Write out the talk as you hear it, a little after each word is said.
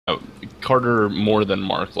Carter more than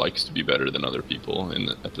Mark likes to be better than other people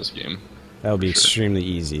at this game. That would be extremely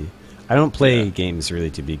easy. I don't play games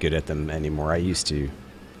really to be good at them anymore. I used to.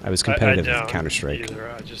 I was competitive with Counter-Strike.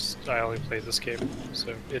 I only play this game,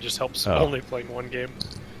 so it just helps only playing one game.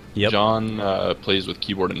 Yep. John plays with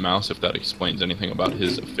keyboard and mouse, if that explains anything about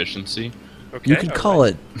his efficiency. Okay, You could call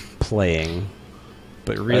it playing,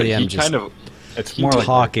 but really I'm just it's more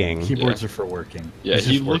talking. Like keyboards are for working. Yeah,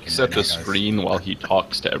 he looks at the screen while he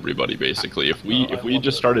talks to everybody. Basically, if we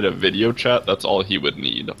just started a video chat, that's all he would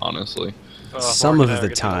need, honestly. Some of the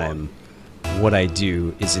time, what I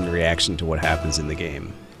do is in reaction to what happens in the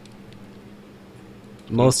game.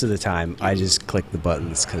 Most of the time, I just click the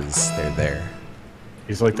buttons because they're there.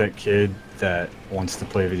 He's like that kid that wants to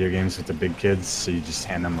play video games with the big kids, so you just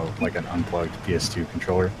hand them like an unplugged PS2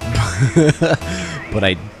 controller. But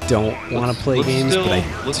I don't want to play games, but I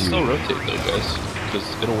Let's do. still rotate though, guys,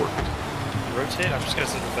 because it'll work. Rotate? I'm just gonna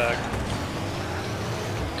sit in the back.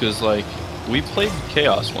 Because, like, we played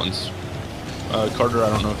Chaos once. Carter, I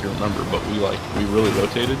don't know if you remember, but we really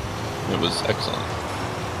rotated. It was excellent.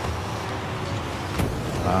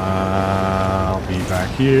 I'll be back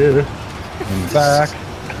here. In the back.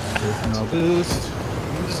 There's no boost.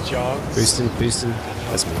 Just jog. Boosting.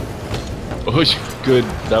 That's me. Oh, good.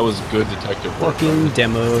 That was good detective work. Fucking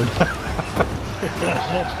demoed.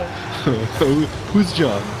 Who's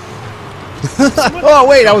John? Oh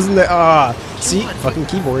wait, I was in the. See, fucking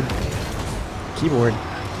keyboard. Keyboard.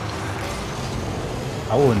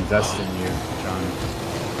 I will invest in you, John.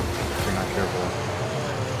 If you're not careful.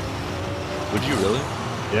 Would you really?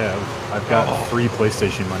 Yeah, I've got free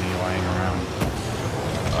PlayStation money lying around.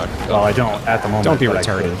 Well, I don't at the moment. Don't be but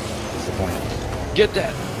retarded. That's the point. Get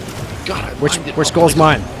that. God, Which skull's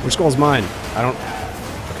mine? Which skull's mine? I don't.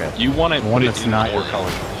 Okay. You want to The one that's not your color.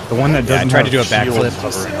 The one that Yeah, I doesn't tried to do a have shields backflip.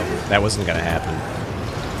 hovering over it. That wasn't gonna happen.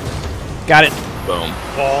 Got it. Boom.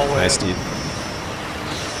 Ball in. Nice, dude.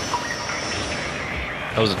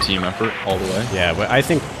 That was a team effort all the way. Yeah, but I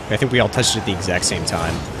think we all touched it at the exact same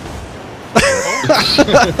time.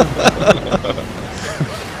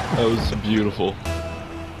 That was beautiful.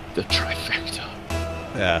 The trifecta.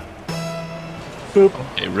 Yeah. Boop.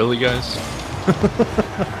 Hey, really, guys?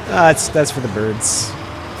 That's for the birds.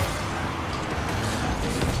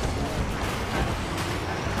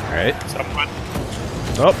 All right. Someone.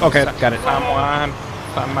 Oh, okay, got it.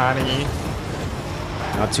 Somebody.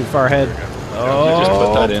 Not too far ahead. Could you just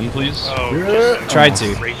put that in, please? Oh, Tried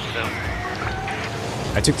to. great them.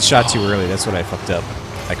 I took the shot too early. That's what I fucked up.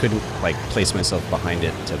 I couldn't like place myself behind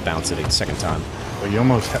it to bounce it a second time. Well, you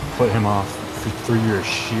almost put him off through your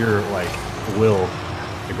sheer like will.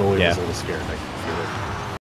 The goalie was a little scared. Like,